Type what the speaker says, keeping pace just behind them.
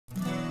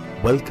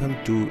Welcome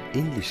to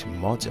English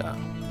Moja.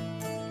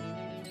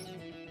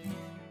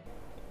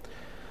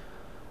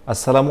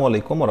 আসসালামু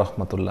আলাইকুম ওয়া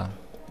রাহমাতুল্লাহ।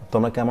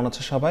 তোমরা কেমন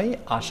আছো সবাই?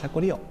 আশা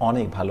করি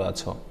অনেক ভালো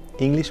আছো।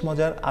 ইংলিশ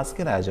মজার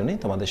আজকের আয়োজনে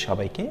তোমাদের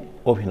সবাইকে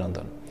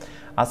অভিনন্দন।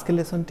 আজকের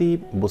লেসনটি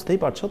বুঝতেই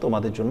পারছো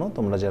তোমাদের জন্য,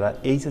 তোমরা যারা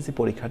এইচএসসি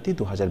পরীক্ষার্থী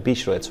 2020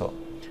 রয়েছো।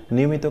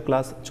 নিয়মিত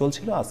ক্লাস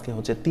চলছিল, আজকে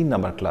হচ্ছে 3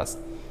 নাম্বার ক্লাস।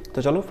 তো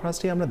চলো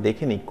ফার্স্টে আমরা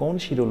দেখে নিই কোন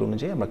শিডিউল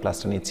অনুযায়ী আমরা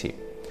ক্লাসটা নিচ্ছি।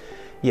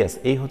 ইয়েস,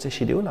 এই হচ্ছে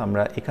শিডিউল।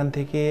 আমরা এখান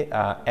থেকে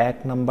 1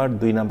 নাম্বার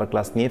 2 নাম্বার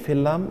ক্লাস নিয়ে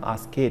ফেললাম।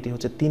 আজকে এটি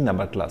হচ্ছে 3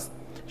 নাম্বার ক্লাস।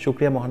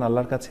 শুকরিয়া মহান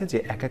আল্লাহর কাছে যে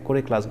এক এক করে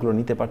ক্লাসগুলো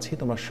নিতে পারছি।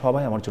 তোমরা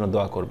সবাই আমার জন্য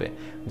দোয়া করবে।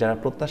 যারা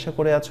প্রত্যাশা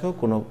করে আছো,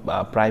 কোনো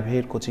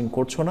প্রাইভেট কোচিং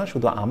করছো না,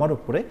 শুধু আমার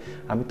উপরে,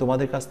 আমি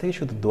তোমাদের কাছ থেকে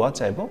শুধু দোয়া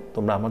চাইবো,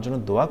 তোমরা আমার জন্য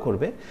দোয়া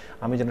করবে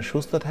আমি যেন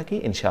সুস্থ থাকি।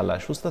 ইনশাআল্লাহ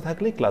সুস্থ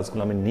থাকলে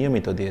ক্লাসগুলো আমি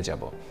নিয়মিত দিয়ে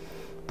যাব।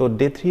 তো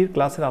ডে 3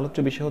 ক্লাসের আলোচ্য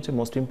বিষয় হচ্ছে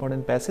মোস্ট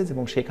ইম্পর্টেন্ট প্যাসেজ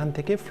এবং সেখান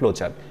থেকে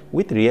ফ্লোচার্ট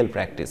উইথ রিয়েল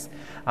প্র্যাকটিস।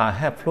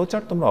 হ্যাঁ,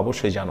 ফ্লোচার্ট তোমরা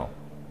অবশ্যই জানো,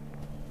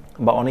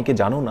 বা অনেকে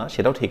জানো না,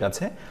 সেটাও ঠিক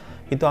আছে,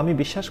 কিন্তু আমি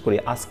বিশ্বাস করি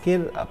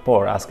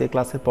আজকের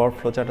ক্লাসের পর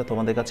ফ্লোচার্টটা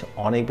তোমাদের কাছে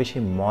অনেক বেশি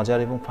মজার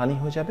এবং ফানি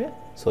হয়ে যাবে।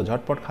 সো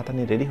ঝটপট খাতা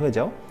নিয়ে রেডি হয়ে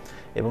যাও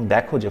এবং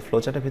দেখো যে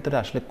ফ্লোচার্টের ভিতরে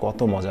আসলে কত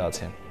মজা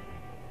আছে।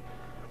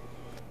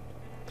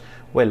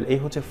 ওয়েল, এই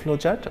হচ্ছে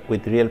ফ্লোচার্ট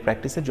উইথ রিয়েল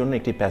প্র্যাকটিসের জন্য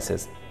একটি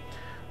প্যাসেজ।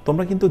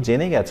 তোমরা কিন্তু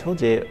জেনে গেছো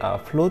যে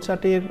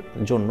ফ্লোচার্টের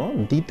জন্য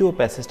দ্বিতীয়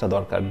প্যাসেজটা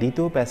দরকার।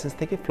 দ্বিতীয় প্যাসেজ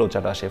থেকে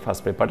ফ্লোচার্ট আসে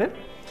ফার্স্ট পেপারের।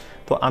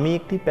 তো আমি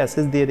একটি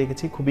প্যাসেজ দিয়ে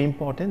রেখেছি খুবই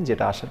ইম্পর্টেন্ট,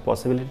 যেটা আসার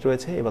পসিবিলিটি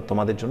রয়েছে এবার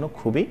তোমাদের জন্য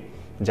খুবই।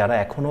 যারা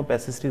এখনও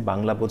প্যাসেজটির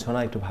বাংলা বোঝো না,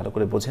 একটু ভালো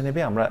করে বুঝে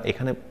নেবে। আমরা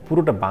এখানে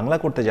পুরোটা বাংলা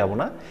করতে যাব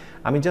না,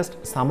 আমি জাস্ট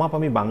সাম আপ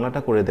আমি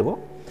বাংলাটা করে দেব।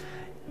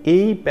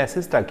 এই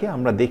প্যাসেজটাকে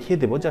আমরা দেখিয়ে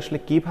দেব যে আসলে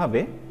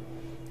কীভাবে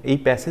এই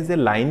প্যাসেজের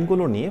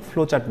লাইনগুলো নিয়ে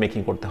ফ্লোচার্ট মেকিং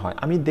করতে হয়।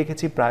 আমি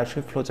দেখেছি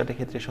প্রায়শই ফ্লোচার্টের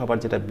ক্ষেত্রে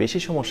সবার যেটা বেশি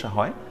সমস্যা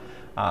হয়,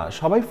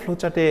 সবাই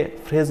ফ্লোচার্টে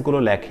ফ্রেজগুলো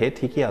লেখে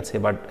ঠিকই আছে,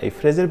 বাট এই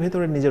ফ্রেজের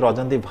ভেতরে নিজের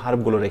অজান্তে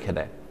ভার্বগুলো রেখে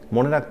দেয়।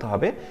 মনে রাখতে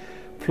হবে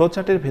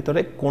ফ্লোচার্টের ভেতরে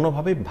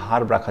কোনোভাবেই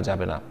ভার্ব রাখা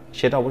যাবে না,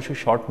 সেটা অবশ্যই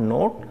শর্ট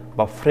নোট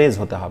বা ফ্রেজ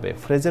হতে হবে।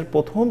 ফ্রেজের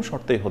প্রথম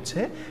শর্তই হচ্ছে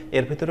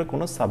এর ভেতরে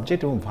কোনো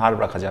সাবজেক্ট এবং ভার্ব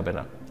রাখা যাবে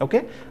না। ওকে,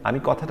 আমি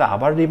কথাটা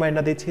আবার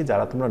রিমাইন্ডার দিচ্ছি,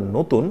 যারা তোমরা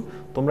নতুন,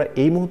 তোমরা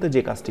এই মুহূর্তে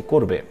যে কাজটি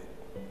করবে,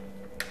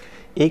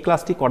 এই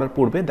ক্লাসটি করার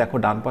পূর্বে দেখো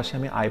ডান পাশে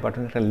আমি আই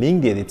বাটনে একটা লিঙ্ক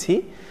দিয়ে দিচ্ছি।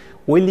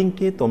 ওই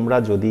লিঙ্কে তোমরা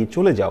যদি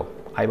চলে যাও,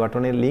 আই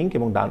বাটনের লিঙ্ক,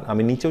 এবং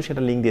আমি নিচেও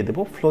সেটা লিঙ্ক দিয়ে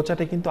দেবো।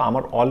 ফ্লোচার্টে কিন্তু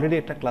আমার অলরেডি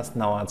একটা ক্লাস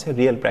নেওয়া আছে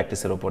রিয়েল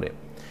প্র্যাকটিসের ওপরে।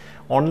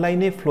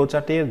 অনলাইনে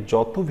ফ্লোচার্টের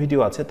যত ভিডিও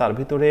আছে তার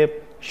ভিতরে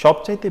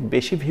সবচাইতে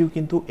বেশি ভিউ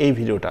কিন্তু এই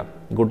ভিডিওটা।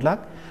 গুড লাক,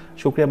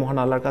 শুকরিয়া মহান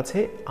আল্লাহর কাছে।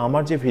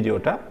 আমার যে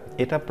ভিডিওটা,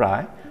 এটা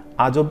প্রায়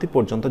আজ অবধি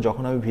পর্যন্ত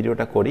যখন আমি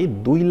ভিডিওটা করি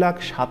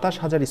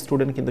 2,27,000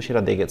 স্টুডেন্ট কিন্তু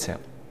সেটা দেখেছে।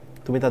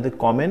 তুমি তাদের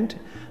কমেন্ট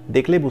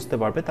দেখলেই বুঝতে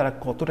পারবে তারা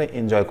কতটা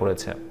এনজয়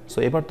করেছে। সো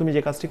এবার তুমি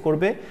যে কাজটি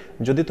করবে,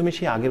 যদি তুমি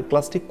সেই আগের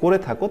ক্লাসটি করে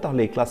থাকো তাহলে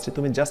এই ক্লাসটি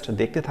তুমি জাস্ট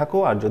দেখতে থাকো,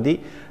 আর যদি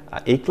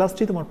এই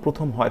ক্লাসটি তোমার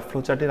প্রথম হয়,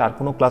 ফ্লোচার্টের আর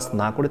কোনো ক্লাস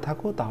না করে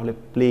থাকো, তাহলে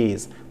প্লিজ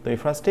তুমি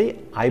ফার্স্টেই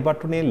আই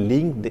বাটনের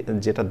লিঙ্ক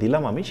যেটা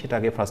দিলাম আমি, সেটা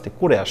আগে ফার্স্টে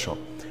করে আসো,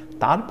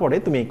 তারপরে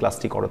তুমি এই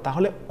ক্লাসটি করো,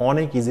 তাহলে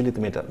অনেক ইজিলি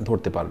তুমি এটা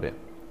ধরতে পারবে।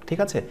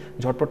 ঠিক আছে,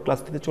 ঝটপট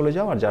ক্লাসটিতে চলে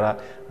যাও, আর যারা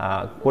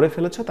করে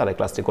ফেলেছো তারা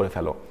ক্লাসটি করে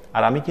ফেলো।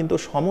 আর আমি কিন্তু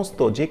সমস্ত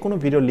যে কোনো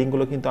ভিডিওর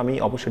লিঙ্কগুলো কিন্তু আমি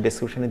অবশ্যই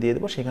ডেসক্রিপশনে দিয়ে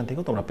দেবো, সেখান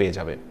থেকেও তোমরা পেয়ে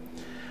যাবে।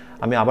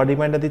 আমি আবার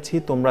রিমাইন্ডার দিচ্ছি,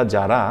 তোমরা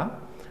যারা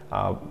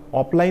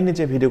অফলাইনে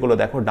যে ভিডিওগুলো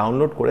দেখো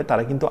ডাউনলোড করে,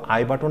 তারা কিন্তু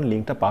আই বাটন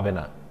লিঙ্কটা পাবে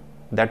না।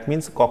 দ্যাট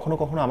মিনস কখনো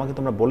কখনো আমাকে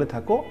তোমরা বলে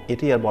থাকো,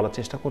 এটি আর বলার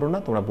চেষ্টা করো না,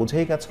 তোমরা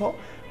বুঝেই গেছো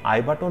আই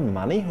বাটন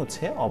মানেই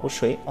হচ্ছে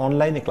অবশ্যই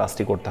অনলাইনে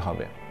ক্লাসটি করতে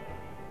হবে।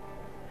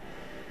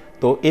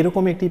 তো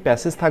এরকম একটি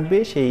প্যাসেজ থাকবে,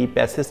 সেই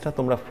প্যাসেজটা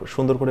তোমরা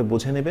সুন্দর করে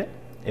বুঝে নেবে।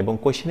 এবং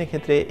কোয়েশ্চেনের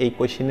ক্ষেত্রে এই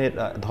কোয়েশ্চেনের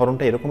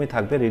ধরনটা এরকমই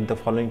থাকবে, রিড দ্য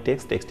ফলোয়িং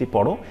টেক্সটটি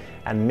পড়ো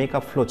অ্যান্ড মেক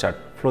আপ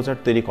ফ্লোচার্ট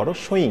তৈরি করো,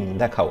 শোয়িং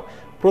দেখাও।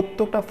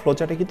 প্রত্যেকটা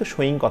ফ্লোচার্টে কিন্তু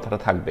শোয়িং কথাটা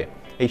থাকবে।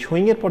 এই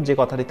শোয়িংয়ের পর যে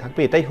কথাটি থাকবে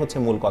এটাই হচ্ছে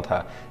মূল কথা,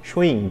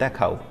 শোয়িং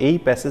দেখাও। এই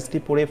প্যাসেজটি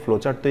পড়ে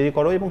ফ্লোচার্ট তৈরি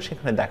করো এবং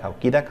সেখানে দেখাও।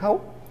 কি দেখাও?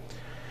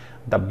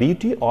 The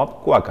beauty of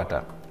Kuakata.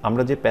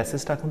 আমরা যে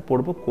প্যাসেজটা এখন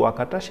পড়বো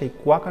কুয়াকাটা, সেই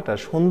কুয়াকাটার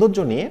সৌন্দর্য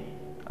নিয়ে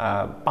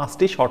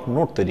 5টি শর্ট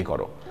নোট তৈরি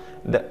করো।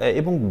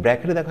 এবং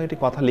ব্র্যাকেটে দেখো একটি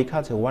কথা লেখা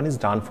আছে, one is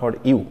done for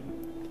you.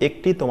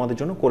 একটি তোমাদের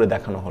জন্য করে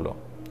দেখানো হলো,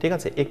 ঠিক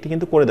আছে, একটি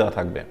কিন্তু করে দেওয়া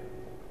থাকবে।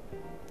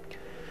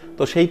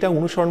 তো সেইটা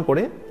অনুসরণ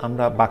করে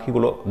আমরা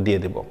বাকিগুলো দিয়ে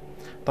দেব।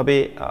 তবে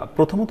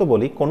প্রথমত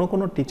বলি,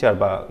 কোনো টিচার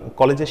বা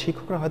কলেজের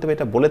শিক্ষকরা হয়তো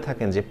এটা বলে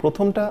থাকেন যে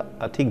প্রথমটা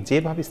ঠিক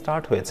যেভাবে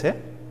স্টার্ট হয়েছে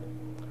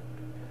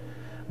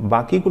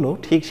বাকিগুলো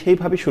ঠিক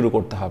সেইভাবে শুরু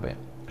করতে হবে।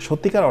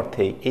 সত্যিকার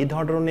অর্থেই এই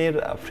ধরনের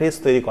ফ্রেজ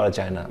তৈরি করা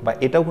যায় না, বা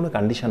এটাও কোনো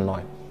কন্ডিশন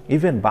নয়।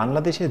 ইভেন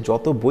বাংলাদেশে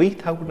যত বই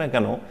থাকুক না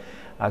কেন,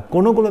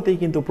 কোনোগুলোতেই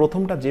কিন্তু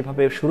প্রথমটা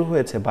যেভাবে শুরু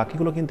হয়েছে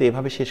বাকিগুলো কিন্তু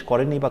এভাবে শেষ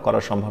করেনি বা করা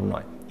সম্ভব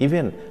নয়।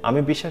 ইভেন আমি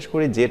বিশ্বাস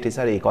করি যে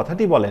টিচার এই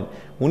কথাটি বলেন,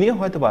 উনিও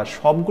হয়তো বা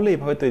সবগুলো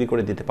এভাবে তৈরি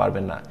করে দিতে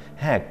পারবেন না।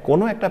 হ্যাঁ,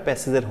 কোনো একটা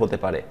প্যাসেজের হতে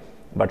পারে,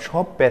 বাট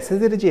সব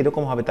প্যাসেজের যে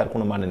এরকম হবে তার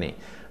কোনো মানে নেই।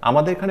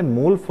 আমাদের এখানে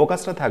মূল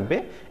ফোকাসটা থাকবে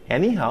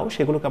এনিহাও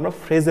সেগুলোকে আমরা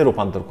ফ্রেজে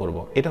রূপান্তর করব,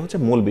 এটা হচ্ছে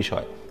মূল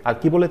বিষয়। আর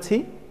কি বলেছি,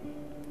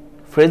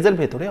 ফ্রেজের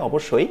ভেতরে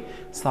অবশ্যই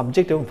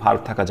সাবজেক্ট এবং ভার্ব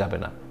থাকা যাবে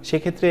না।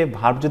 সেক্ষেত্রে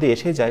ভার্ব যদি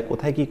এসে যায়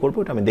কোথায় কি করবো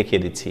ওটা আমি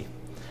দেখিয়ে দিচ্ছি।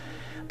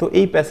 তো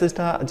এই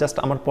প্যাসেজটা জাস্ট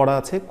আমার পড়া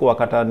আছে।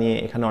 কুয়াকাটা নিয়ে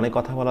এখানে অনেক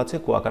কথা বলা আছে।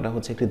 কুয়াকাটা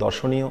হচ্ছে একটি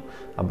দর্শনীয়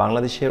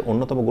বাংলাদেশের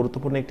অন্যতম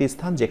গুরুত্বপূর্ণ একটি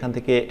স্থান, যেখান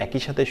থেকে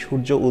একই সাথে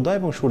সূর্য উদয়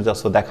এবং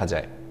সূর্যাস্ত দেখা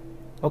যায়।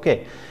 ওকে,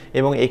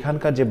 এবং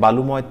এখানকার যে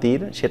বালুময়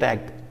তীর সেটা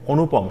এক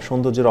অনুপম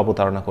সৌন্দর্যের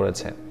অবতারণা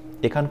করেছে।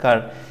 এখানকার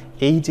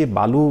এই যে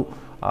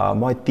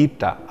বালুময়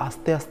তীরটা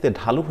আস্তে আস্তে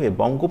ঢালু হয়ে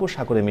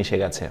বঙ্গোপসাগরে মিশে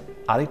গেছে।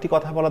 আরেকটি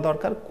কথা বলা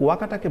দরকার,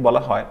 কুয়াকাটাকে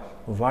বলা হয়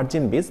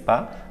ভার্জিন বিচ বা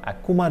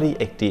কুমারী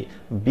একটি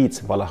বিচ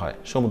বলা হয়,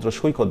 সমুদ্র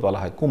সৈকত বলা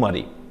হয়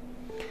কুমারী।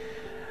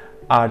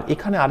 আর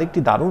এখানে আরেকটি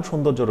দারুণ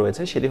সৌন্দর্য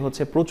রয়েছে, সেটি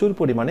হচ্ছে প্রচুর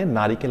পরিমাণে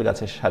নারিকেল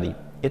গাছের সারি।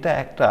 এটা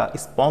একটা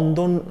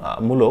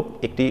স্পন্দনমূলক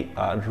একটি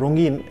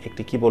রঙিন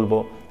একটি কি বলবো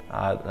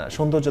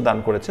সৌন্দর্য দান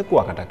করেছে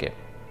কুয়াকাটাকে।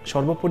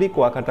 সর্বোপরি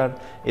কুয়াকাটার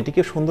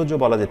এটিকে সৌন্দর্য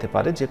বলা যেতে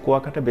পারে যে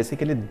কুয়াকাটা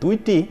বেসিক্যালি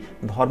দুইটি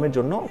ধর্মের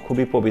জন্য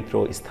খুবই পবিত্র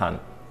স্থান,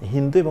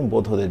 হিন্দু এবং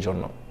বৌদ্ধদের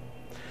জন্য।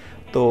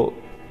 তো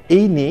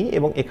এই নিয়েই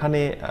এবং এখানে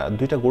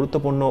দুইটা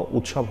গুরুত্বপূর্ণ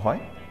উৎসব হয়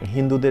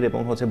হিন্দুদের এবং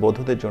হচ্ছে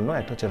বৌদ্ধদের জন্য,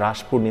 একটা হচ্ছে রাস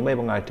পূর্ণিমা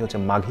এবং আরেকটি হচ্ছে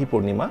মাঘী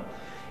পূর্ণিমা।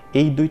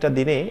 এই দুইটা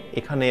দিনে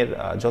এখানের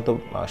যত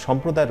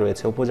সম্প্রদায়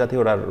রয়েছে,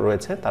 উপজাতীয়রা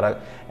রয়েছে, তারা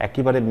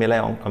একেবারে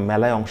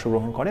মেলায়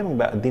অংশগ্রহণ করে এবং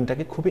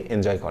দিনটাকে খুবই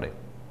এনজয় করে।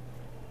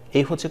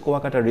 এই হচ্ছে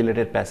কুয়াকাটা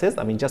রিলেটেড প্যাসেজ।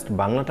 আমি জাস্ট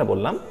বাংলাটা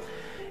বললাম।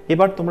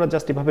 এবার তোমরা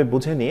জাস্ট এভাবে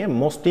বুঝে নিয়ে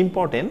মোস্ট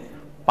ইম্পর্টেন্ট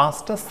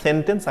 5টা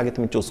সেন্টেন্স আগে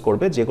তুমি চুজ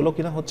করবে, যেগুলো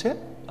কিনা হচ্ছে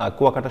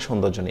কুয়াকাটা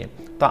সৌন্দর্য নিয়ে।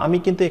 তো আমি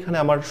কিন্তু এখানে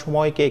আমার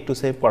সময়কে একটু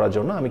সেভ করার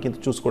জন্য আমি কিন্তু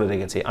চুজ করে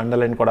রেখেছি,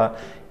 আন্ডারলাইন করা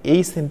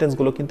এই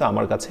সেন্টেন্সগুলো কিন্তু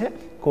আমার কাছে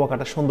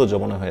কুয়াকাটার সৌন্দর্য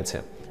মনে হয়েছে।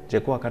 যে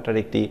কুয়াকাটার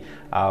একটি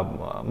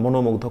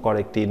মনোমুগ্ধকর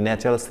একটি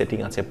ন্যাচারাল সেটিং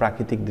আছে,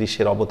 প্রাকৃতিক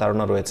দৃশ্যের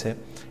অবতারণা রয়েছে।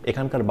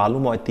 এখানকার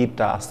বালুময়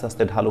তীরটা আস্তে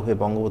আস্তে ঢালু হয়ে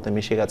বঙ্গোপসাগরে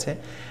মিশে গেছে।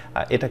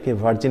 এটাকে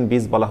ভার্জিন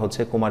বিচ বলা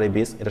হচ্ছে, কুমারী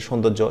বিচ, এটা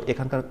সৌন্দর্য।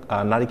 এখানকার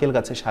নারিকেল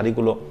গাছের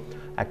সারিগুলো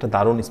একটা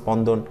দারুণ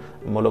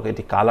স্পন্দনমূলক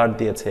এটি কালার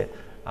দিয়েছে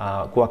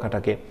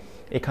কুয়াকাটাকে।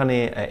 এখানে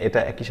এটা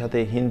একই সাথে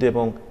হিন্দু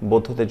এবং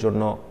বৌদ্ধদের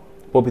জন্য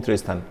পবিত্র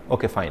স্থান।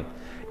 ওকে, ফাইন।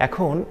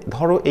 এখন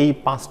ধরো এই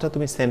 5টা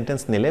তুমি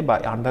সেন্টেন্স নিলে বা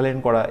আন্ডারলাইন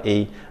করা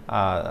এই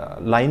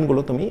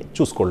লাইনগুলো তুমি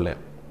চুজ করলে।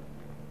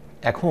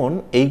 এখন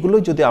এইগুলো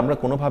যদি আমরা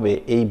কোনোভাবে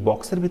এই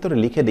বক্সের ভিতরে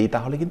লিখে দিই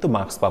তাহলে কিন্তু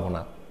মার্কস পাবো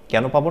না।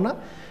 কেন পাবো না?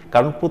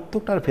 কারণ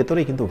প্রত্যেকটার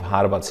ভেতরেই কিন্তু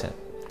ভার্ব আছে,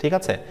 ঠিক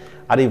আছে?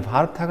 আর এই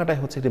ভার্ব থাকাটাই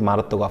হচ্ছে একটি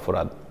মারাত্মক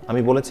অপরাধ।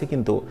 আমি বলেছি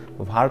কিন্তু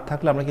ভার্ব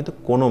থাকলে আমরা কিন্তু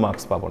কোনো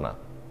মার্কস পাবো না।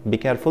 Be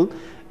careful.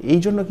 এই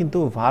জন্য কিন্তু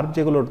ভার্ব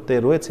যেগুলোতে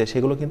রয়েছে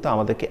সেগুলো কিন্তু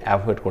আমাদেরকে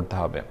অ্যাভয়েড করতে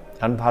হবে।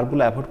 কারণ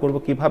ভার্বগুলো অ্যাভয়েড করবো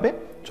কীভাবে?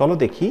 চলো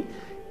দেখি।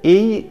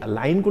 এই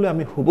লাইনগুলো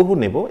আমি হুবহু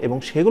নেব এবং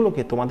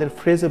সেগুলোকে তোমাদের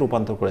ফ্রেজে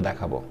রূপান্তর করে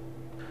দেখাবো।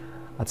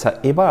 আচ্ছা,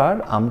 এবার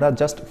আমরা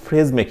জাস্ট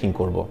ফ্রেজ মেকিং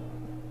করব।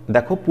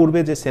 দেখো, পূর্বে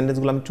যে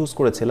সেন্টেন্সগুলো আমি চুজ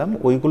করেছিলাম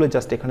ওইগুলো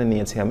জাস্ট এখানে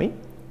নিয়েছি আমি,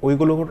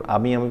 ওইগুলোর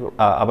আমি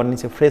আবার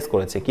নিচে ফ্রেজ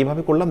করেছি।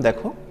 কিভাবে করলাম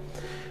দেখো।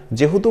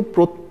 যেহেতু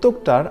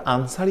প্রত্যেকটার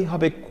আনসারই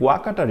হবে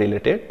কুয়াকাটা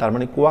রিলেটেড, তার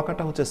মানে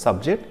কুয়াকাটা হচ্ছে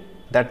সাবজেক্ট,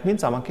 দ্যাট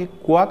মিনস আমাকে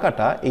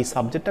কুয়াকাটা এই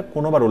সাবজেক্টটা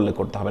কোনোবার উল্লেখ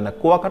করতে হবে না।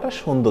 কুয়াকাটা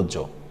সৌন্দর্য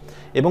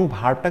এবং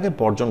ভার্বটাকে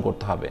বর্জন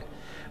করতে হবে।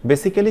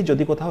 বেসিক্যালি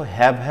যদি কোথাও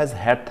হ্যাভ, হ্যাজ,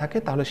 হ্যাড থাকে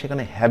তাহলে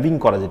সেখানে হ্যাভিং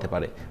করা যেতে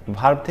পারে,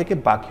 ভার্ব থেকে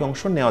বাকি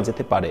অংশ নেওয়া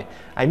যেতে পারে।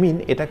 আই মিন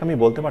এটাকে আমি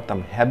বলতে পারতাম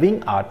having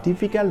a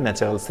typical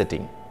natural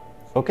setting.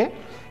 ওকে,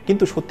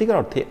 কিন্তু সত্যিকার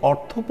অর্থে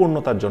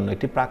অর্থপূর্ণতার জন্য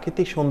একটি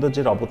প্রাকৃতিক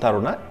সৌন্দর্যের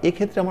অবতারণা,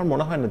 এক্ষেত্রে আমার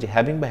মনে হয় না যে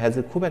হ্যাভিং বা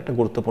হ্যাজের খুব একটা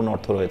গুরুত্বপূর্ণ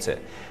অর্থ রয়েছে।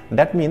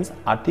 দ্যাট মিনস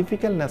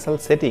আর্টিফিক্যাল ন্যাচারাল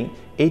সেটিং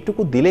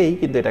এইটুকু দিলেই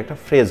কিন্তু এটা একটা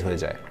ফ্রেজ হয়ে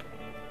যায়।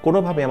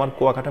 কোনোভাবে আমার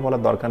কুয়াকাটা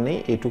বলার দরকার নেই,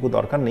 এইটুকু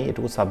দরকার নেই,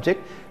 এটুকু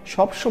সাবজেক্ট।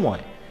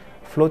 সবসময়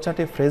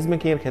ফ্লোচার্টে ফ্রেজ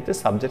মেকিংয়ের ক্ষেত্রে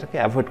সাবজেক্টটাকে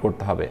অ্যাভয়েড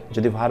করতে হবে।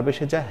 যদি ভার্ব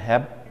এসে যায়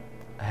হ্যাভ,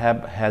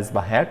 হ্যাজ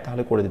বা হ্যাড,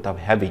 তাহলে করে দিতে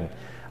হবে হ্যাভিং।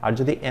 আর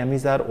যদি এম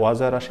ইজ আর, ওয়াজ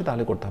আর আসে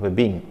তাহলে করতে হবে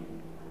বিং।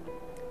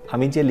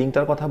 আমি যে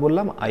লিঙ্কটার কথা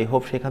বললাম, আই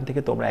হোপ সেখান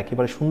থেকে তোমরা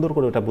একেবারে সুন্দর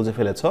করে ওটা বুঝে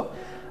ফেলেছ।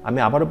 আমি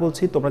আবারও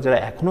বলছি, তোমরা যারা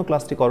এখনও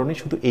ক্লাসটি করোনি,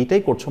 শুধু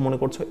এইটাই করছো মনে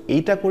করছো,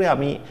 এইটা করে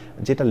আমি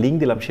যেটা লিঙ্ক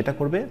দিলাম সেটা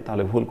করবে,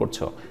 তাহলে ভুল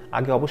করছো।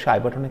 আগে অবশ্যই আই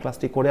বাটনে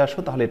ক্লাসটি করে আসো,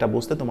 তাহলে এটা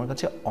বুঝতে তোমার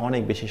কাছে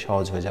অনেক বেশি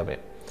সহজ হয়ে যাবে।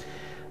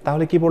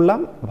 তাহলে কি বললাম,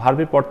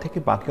 ভার্বের পর থেকে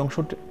বাকি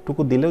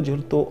অংশটুকু দিলেও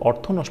যেহেতু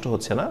অর্থ নষ্ট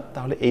হচ্ছে না,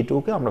 তাহলে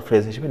এইটুকুকে আমরা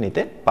ফ্রেজ হিসেবে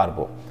নিতে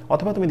পারবো।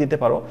 অথবা তুমি দিতে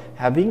পারো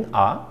having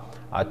a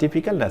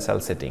typical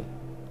natural setting,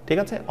 ঠিক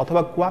আছে?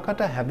 অথবা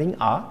Kuakata having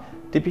a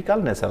typical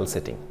natural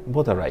setting,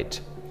 both R right.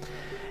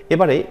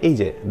 এবারে এই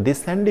যে this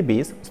Sandy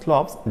beach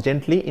স্লপস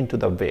gently into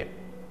the way,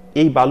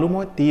 এই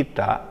বালুময়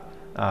তীরটা,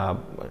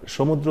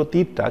 সমুদ্র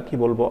তীরটা কি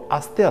বলবো,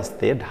 আস্তে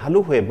আস্তে ঢালু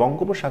হয়ে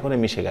বঙ্গোপসাগরে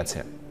মিশে গেছে।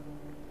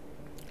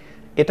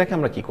 এটাকে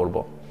আমরা কি করব?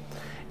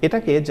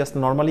 এটাকে জাস্ট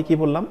নর্মালি কি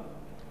বললাম,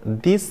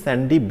 দিস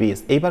স্যান্ডি বিচ।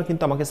 এইবার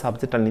কিন্তু আমাকে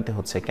সাবজেক্টটা নিতে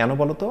হচ্ছে। কেন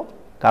বলো তো?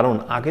 কারণ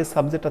আগের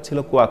সাবজেক্টটা ছিল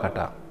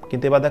কুয়াকাটা,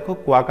 কিন্তু এবার দেখো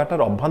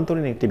কুয়াকাটার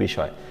অভ্যন্তরীণ একটি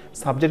বিষয়,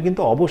 সাবজেক্ট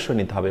কিন্তু অবশ্যই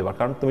নিতে হবে এবার।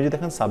 কারণ তুমি যদি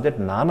এখন সাবজেক্ট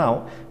না নাও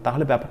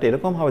তাহলে ব্যাপারটা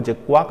এরকম হবে যে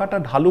কুয়াকাটা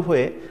ঢালু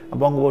হয়ে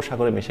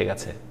বঙ্গোপসাগরে মিশে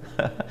গেছে।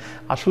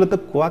 আসলে তো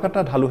কুয়াকাটা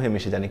ঢালু হয়ে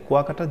মিশে যায়নি,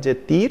 কুয়াকাটার যে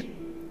তীর,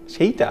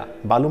 সেইটা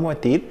বালুময়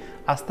তীর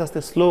আস্তে আস্তে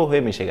স্লো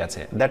হয়ে মিশে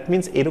গেছে। দ্যাট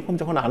মিনস এরকম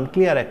যখন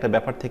আনক্লিয়ার একটা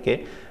ব্যাপার থেকে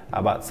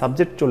বা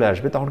সাবজেক্ট চলে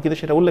আসবে তখন কিন্তু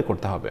সেটা উল্লেখ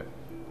করতে হবে।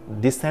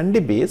 দিস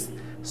স্যান্ডি বিচ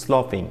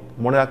স্লপিং,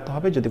 মনে রাখতে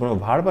হবে যদি কোনো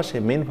ভার্ব আসে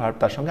মেন ভার্ব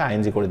তার সঙ্গে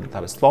আইএনজি করে দিতে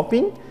হবে,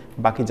 স্লপিং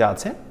বাকি যা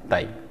আছে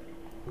তাই।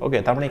 ওকে,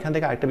 তার মানে এখান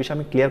থেকে আরেকটা বিষয়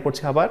আমি ক্লিয়ার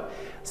করছি, আবার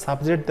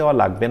সাবজেক্ট দেওয়া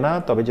লাগবে না,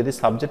 তবে যদি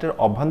সাবজেক্টের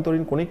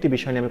অভ্যন্তরীণ কোনো একটি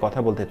বিষয় নিয়ে আমি কথা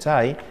বলতে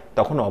চাই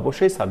তখন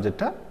অবশ্যই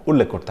সাবজেক্টটা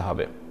উল্লেখ করতে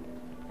হবে।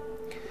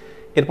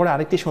 এরপরে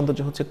আরেকটি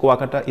সৌন্দর্য হচ্ছে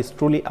Kuakata is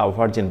truly a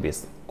virgin বীজ।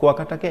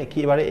 কুয়াকাটাকে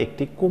একেবারে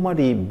একটি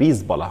কুমারী বীজ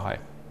বলা হয়।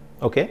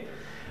 ওকে,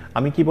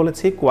 আমি কি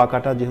বলেছি,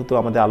 কুয়াকাটা যেহেতু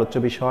আমাদের আলোচ্য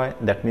বিষয়,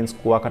 দ্যাট মিনস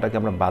কুয়াকাটাকে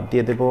আমরা বাদ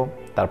দিয়ে দেব,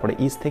 তারপরে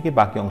ইজ থেকে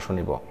বাকি অংশ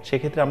নিব।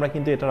 সেক্ষেত্রে আমরা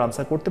কিন্তু এটার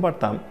আনসার করতে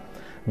পারতাম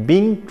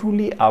বিং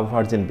ট্রুলি আ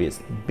ভার্জিন বীজ।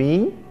 বিং,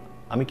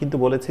 আমি কিন্তু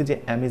বলেছি যে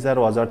অ্যামিজার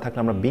ওয়াজার থাকলে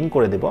আমরা বিং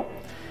করে দেব,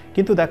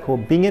 কিন্তু দেখো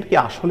বিং এর কি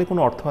আসলে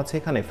কোনো অর্থ আছে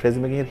এখানে ফ্রেজ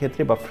মেকিংয়ের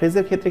ক্ষেত্রে বা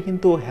ফ্রেজের ক্ষেত্রে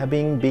কিন্তু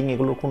হ্যাভিং, বিং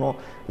এগুলোর কোনো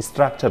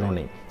স্ট্রাকচারও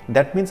নেই।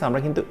 দ্যাট মিনস আমরা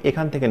কিন্তু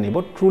এখান থেকে নেব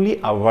ট্রুলি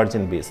আ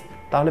ভার্জিন বীজ।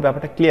 তাহলে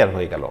ব্যাপারটা ক্লিয়ার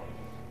হয়ে গেল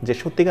যে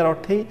সত্যিকার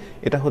অর্থেই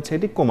এটা হচ্ছে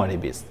একটি কুমারী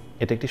বীজ,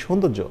 এটা একটি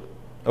সৌন্দর্য।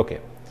 ওকে,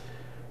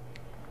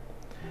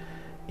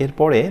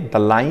 এরপরে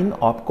the line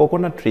of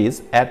coconut trees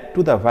add to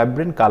the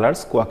vibrant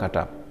colours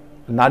Kuakata.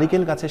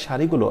 নারিকেল গাছের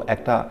সারিগুলো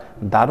একটা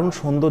দারুণ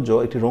সৌন্দর্য,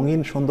 একটি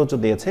রঙিন সৌন্দর্য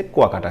দিয়েছে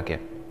কুয়াকাটাকে।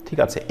 ঠিক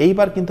আছে,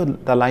 এইবার কিন্তু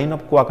the line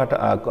of Kuakata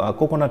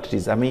coconut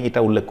trees আমি এটা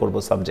উল্লেখ করব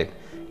সাবজেক্ট।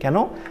 কেন?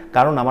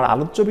 কারণ আমার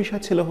আলোচ্য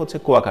বিষয় ছিল হচ্ছে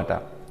কুয়াকাটা,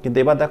 কিন্তু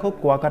এবার দেখো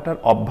কুয়াকাটার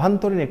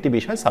অভ্যন্তরীণ একটি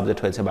বিষয় সাবজেক্ট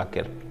হয়েছে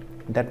বাক্যের।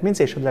 দ্যাট মিনস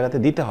এইসব জায়গাতে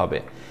দিতে হবে।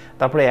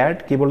 তারপরে অ্যাড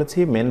কি বলেছি,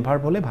 মেন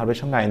ভার্ব হলে ভার্বের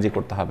সঙ্গে আইএনজি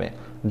করতে হবে।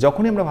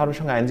 যখনই আমরা ভার্বের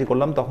সঙ্গে আইএনজি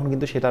করলাম তখন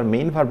কিন্তু সেটার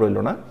মেইন ভার্ব রইল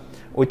না,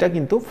 ওইটা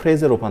কিন্তু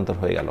ফ্রেজে রূপান্তর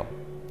হয়ে গেল।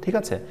 ঠিক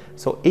আছে,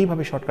 সো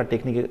এইভাবে শর্টকাট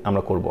টেকনিকে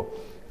আমরা করব।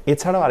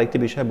 এছাড়াও আরেকটি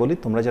বিষয় বলি,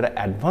 তোমরা যারা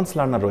অ্যাডভান্স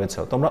লার্নার রয়েছে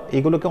তোমরা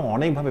এগুলোকে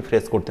অনেকভাবে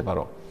ফ্রেজ করতে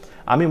পারো।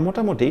 আমি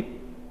মোটামুটি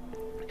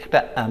একটা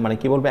মানে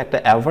কি বলবো, একটা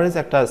অ্যাভারেজ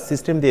একটা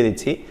সিস্টেম দিয়ে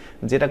দিচ্ছি,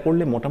 যেটা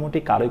করলে মোটামুটি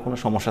কারোই কোনো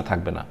সমস্যা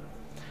থাকবে না।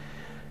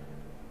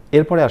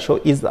 এরপরে আসো,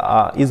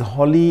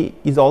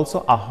 is also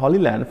a Holi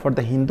land for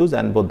the Hindus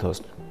and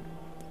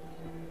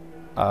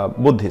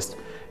Buddhist.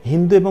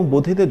 Hindu এবং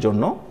বৌদ্ধদের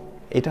জন্য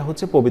এটা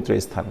হচ্ছে পবিত্র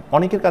স্থান।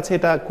 অনেকের কাছে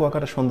এটা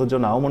কুয়াকাটা সৌন্দর্য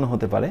নাও মনে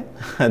হতে পারে,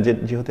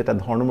 যেহেতু এটা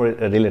ধর্ম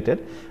রিলেটেড।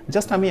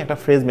 জাস্ট আমি একটা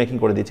ফ্রেজ মেকিং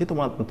করে দিচ্ছি,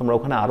 তোমরা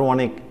ওখানে আরও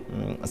অনেক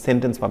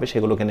সেন্টেন্স পাবে,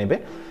 সেগুলোকে নেবে।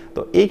 তো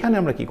এইখানে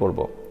আমরা কি করব,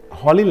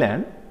 হলি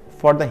land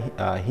for the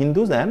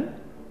Hindus and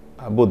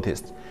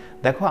Buddhist.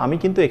 দেখো আমি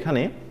কিন্তু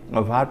এখানে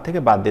ভার্ব থেকে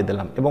বাদ দিয়ে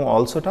দিলাম এবং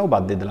অলসোটাও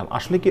বাদ দিয়ে দিলাম।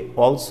 আসলে কি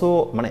অলসো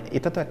মানে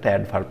এটা তো একটা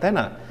অ্যাডভার্ব, তাই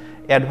না?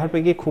 অ্যাডভার্বে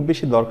কি খুব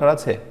বেশি দরকার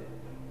আছে?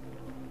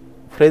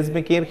 ফ্রেজ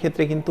মেকিংয়ের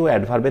ক্ষেত্রে কিন্তু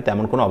অ্যাডভার্বে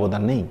তেমন কোনো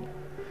অবদান নেই।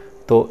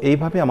 তো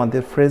এইভাবে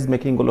আমাদের ফ্রেজ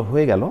মেকিংগুলো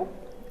হয়ে গেল।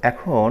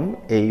 এখন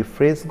এই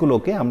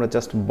ফ্রেজগুলোকে আমরা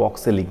জাস্ট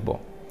বক্সে লিখব,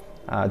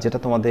 যেটা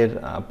তোমাদের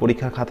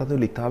পরীক্ষার খাতাতেও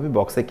লিখতে হবে।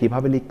 বক্সে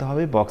কিভাবে লিখতে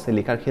হবে, বক্সে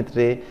লেখার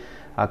ক্ষেত্রে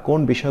কোন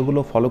বিষয়গুলো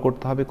ফলো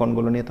করতে হবে,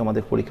 কোনগুলো নিয়ে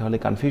তোমাদের পরীক্ষা হলে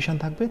কনফিউশন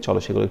থাকবে, চলো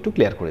সেগুলো একটু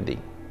ক্লিয়ার করে দিই।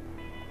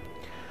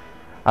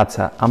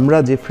 আচ্ছা, আমরা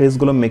যে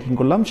ফ্রেজগুলো মেকিং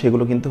করলাম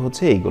সেগুলো কিন্তু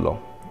হচ্ছে এইগুলো,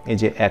 এই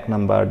যে 1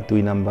 নাম্বার, 2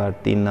 নাম্বার,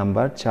 3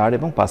 নাম্বার, 4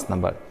 এবং 5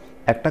 নাম্বার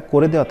একটা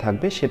করে দেওয়া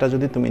থাকবে। সেটা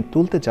যদি তুমি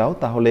তুলতে চাও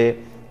তাহলে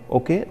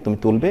ওকে, তুমি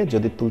তুলবে।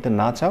 যদি তুলতে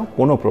না চাও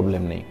কোনো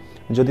প্রবলেম নেই।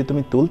 যদি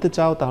তুমি তুলতে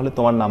চাও তাহলে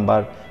তোমার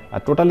নাম্বার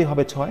টোটালি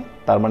হবে 6,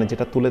 তার মানে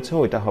যেটা তুলেছো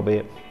ওইটা হবে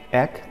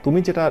 1, তুমি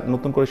যেটা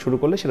নতুন করে শুরু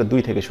করলে সেটা 2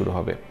 থেকে শুরু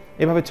হবে,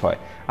 এভাবে 6।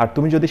 আর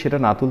তুমি যদি সেটা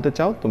না তুলতে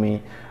চাও, তুমি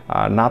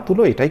না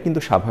তুলো, এটাই কিন্তু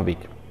স্বাভাবিক,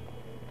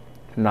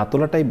 না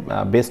তোলাটাই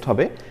বেস্ট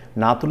হবে।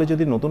 না তুলে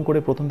যদি নতুন করে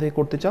প্রথম থেকে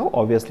করতে চাও,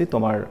 অবভিয়াসলি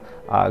তোমার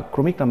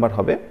ক্রমিক নাম্বার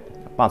হবে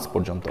 5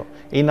 পর্যন্ত।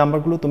 এই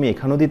নাম্বারগুলো তুমি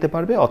এখানেও দিতে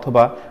পারবে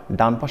অথবা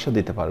ডান পাশেও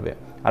দিতে পারবে।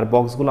 আর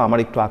বক্সগুলো আমার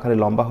একটু আকারে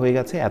লম্বা হয়ে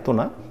গেছে, এত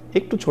না,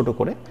 একটু ছোট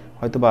করে,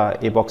 হয়তোবা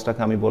এই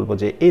বক্সটাকে আমি বলবো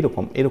যে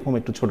এরকম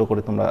একটু ছোট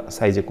করে তোমরা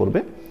সাইজে করবে।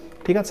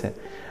 ঠিক আছে,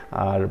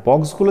 আর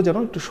বক্সগুলো যেন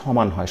একটু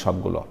সমান হয়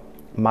সবগুলো।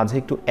 মাঝে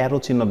একটু অ্যারো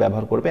চিহ্ন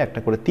ব্যবহার করবে, একটা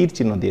করে তীর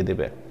চিহ্ন দিয়ে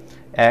দেবে।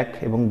 1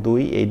 এবং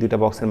 2 এই দুইটা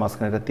বক্সের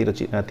মাঝখানে একটা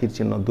তীর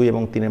চিহ্ন, 2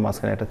 এবং 3-এর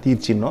মাঝখানে একটা তীর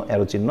চিহ্ন,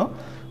 অ্যারো চিহ্ন।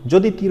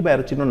 যদি তীর বা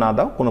অ্যারো চিহ্ন না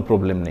দাও কোনো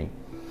প্রবলেম নেই।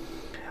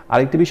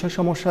 আরেকটি বিষয়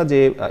সমস্যা যে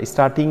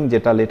স্টার্টিং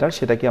যেটা লেটার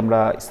সেটা কি আমরা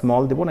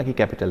স্মল দেবো নাকি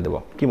ক্যাপিটাল দেবো,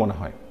 কি মনে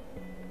হয়?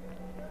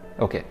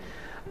 ওকে,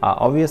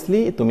 অবভিয়াসলি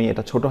তুমি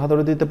এটা ছোট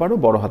হাতেরও দিতে পারো,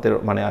 বড় হাতের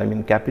মানে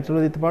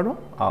ক্যাপিটালও দিতে পারো,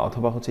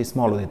 অথবা হচ্ছে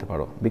স্মলও দিতে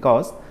পারো,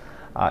 বিকজ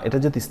এটা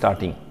যদি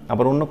স্টার্টিং।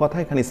 আবার অন্য কথা,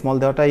 এখানে স্মল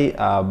দেওয়াটাই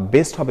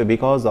বেস্ট হবে,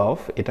 বিকজ অফ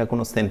এটা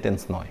কোনো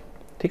সেন্টেন্স নয়।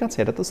 ঠিক আছে,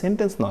 এটা তো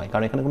সেন্টেন্স নয়,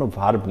 কারণ এখানে কোনো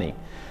ভার্ব নেই।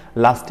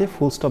 লাস্টে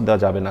ফুল স্টপ দেওয়া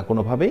যাবে না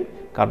কোনোভাবেই,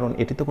 কারণ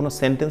এটি তো কোনো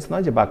সেন্টেন্স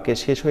নয় যে বাক্যে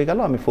শেষ হয়ে গেল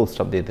আমি ফুল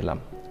স্টপ দিয়ে দিলাম।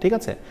 ঠিক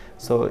আছে,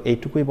 সো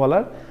এইটুকুই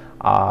বলার।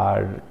 আর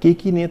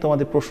কি নিয়ে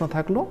তোমাদের প্রশ্ন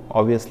থাকলো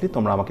অবভিয়াসলি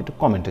তোমরা আমাকে একটু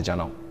কমেন্টে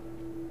জানাও।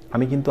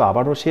 আমি কিন্তু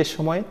আবারও শেষ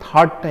সময়ে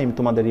 3rd টাইম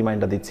তোমাদের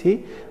রিমাইন্ডার দিচ্ছি,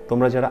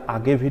 তোমরা যারা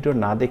আগে ভিডিও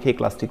না দেখে এই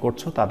ক্লাসটি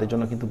করছো তাদের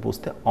জন্য কিন্তু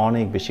বুঝতে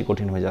অনেক বেশি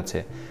কঠিন হয়ে যাচ্ছে।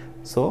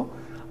 সো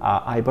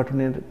আই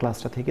বাটনের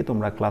ক্লাসটা থেকে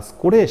তোমরা ক্লাস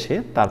করে এসে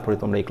তারপরে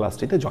তোমরা এই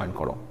ক্লাসটিতে জয়েন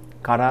করো।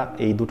 কারা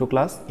এই দুটো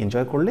ক্লাস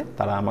এনজয় করলে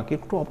তারা আমাকে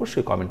একটু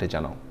অবশ্যই কমেন্টে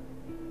জানাও।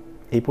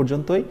 এই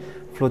পর্যন্তই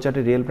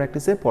ফ্লোচার্টের রিয়েল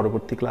প্র্যাকটিসে।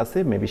 পরবর্তী ক্লাসে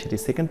মেবি সেটি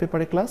সেকেন্ড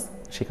পেপারের ক্লাস,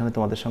 সেখানে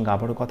তোমাদের সঙ্গে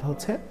আবারও কথা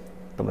হচ্ছে।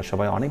 তোমরা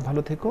সবাই অনেক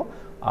ভালো থেকো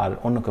আর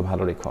অন্যকে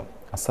ভালো রেখো।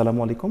 আসসালামু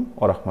আলাইকুম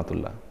ওয়া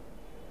রাহমাতুল্লাহ।